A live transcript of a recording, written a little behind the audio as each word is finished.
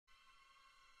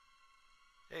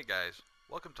Hey guys,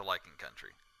 welcome to Liking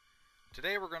Country.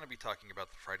 Today we're going to be talking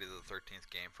about the Friday the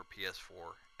 13th game for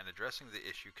PS4 and addressing the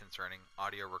issue concerning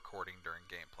audio recording during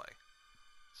gameplay.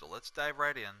 So let's dive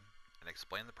right in and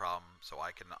explain the problem so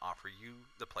I can offer you,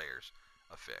 the players,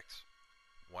 a fix.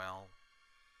 Well,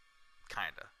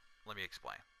 kinda. Let me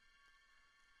explain.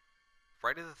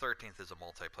 Friday the 13th is a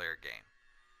multiplayer game.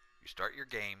 You start your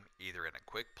game either in a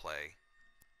quick play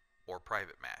or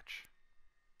private match.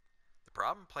 The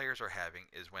problem players are having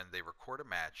is when they record a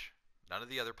match, none of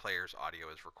the other players' audio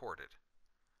is recorded.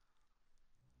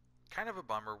 Kind of a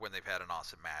bummer when they've had an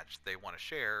awesome match they want to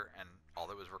share and all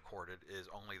that was recorded is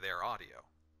only their audio.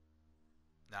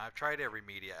 Now I've tried every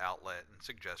media outlet and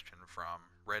suggestion from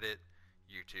Reddit,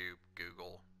 YouTube,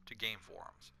 Google, to game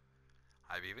forums.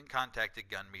 I've even contacted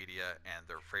Gun Media and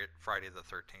their Friday the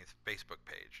 13th Facebook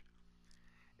page.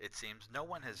 It seems no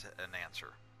one has an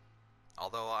answer,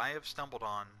 although I have stumbled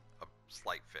on a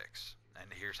slight fix,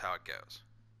 and here's how it goes.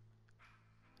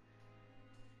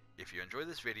 If you enjoy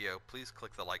this video, please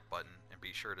click the like button and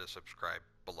be sure to subscribe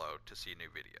below to see new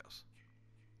videos.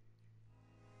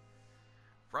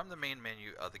 From the main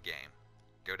menu of the game,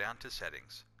 go down to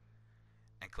Settings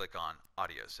and click on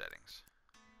Audio Settings.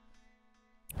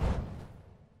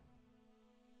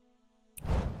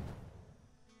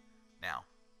 Now,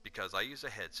 because I use a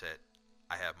headset,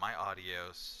 I have my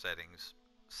audio settings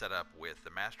set up with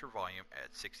the master volume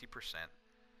at 60%,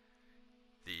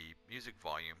 the music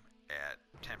volume at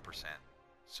 10%,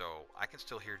 so I can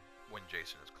still hear when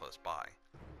Jason is close by,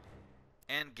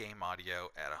 and game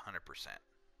audio at 100%.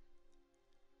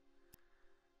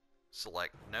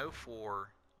 Select No for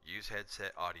Use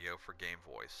Headset Audio for Game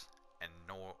Voice, and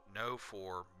No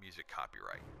for Music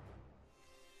Copyright.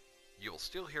 You will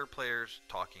still hear players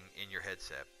talking in your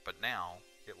headset, but now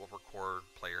it will record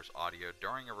players' audio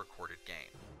during a recorded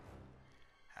game.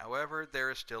 However,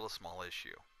 there is still a small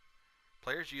issue.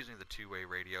 Players using the two-way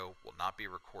radio will not be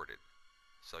recorded,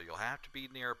 so you'll have to be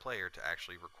near a player to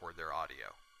actually record their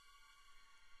audio.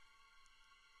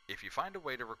 If you find a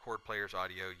way to record players'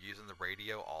 audio using the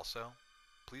radio also,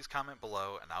 please comment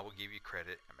below and I will give you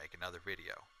credit and make another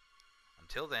video.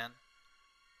 Until then,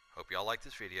 hope y'all like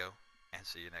this video and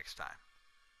see you next time.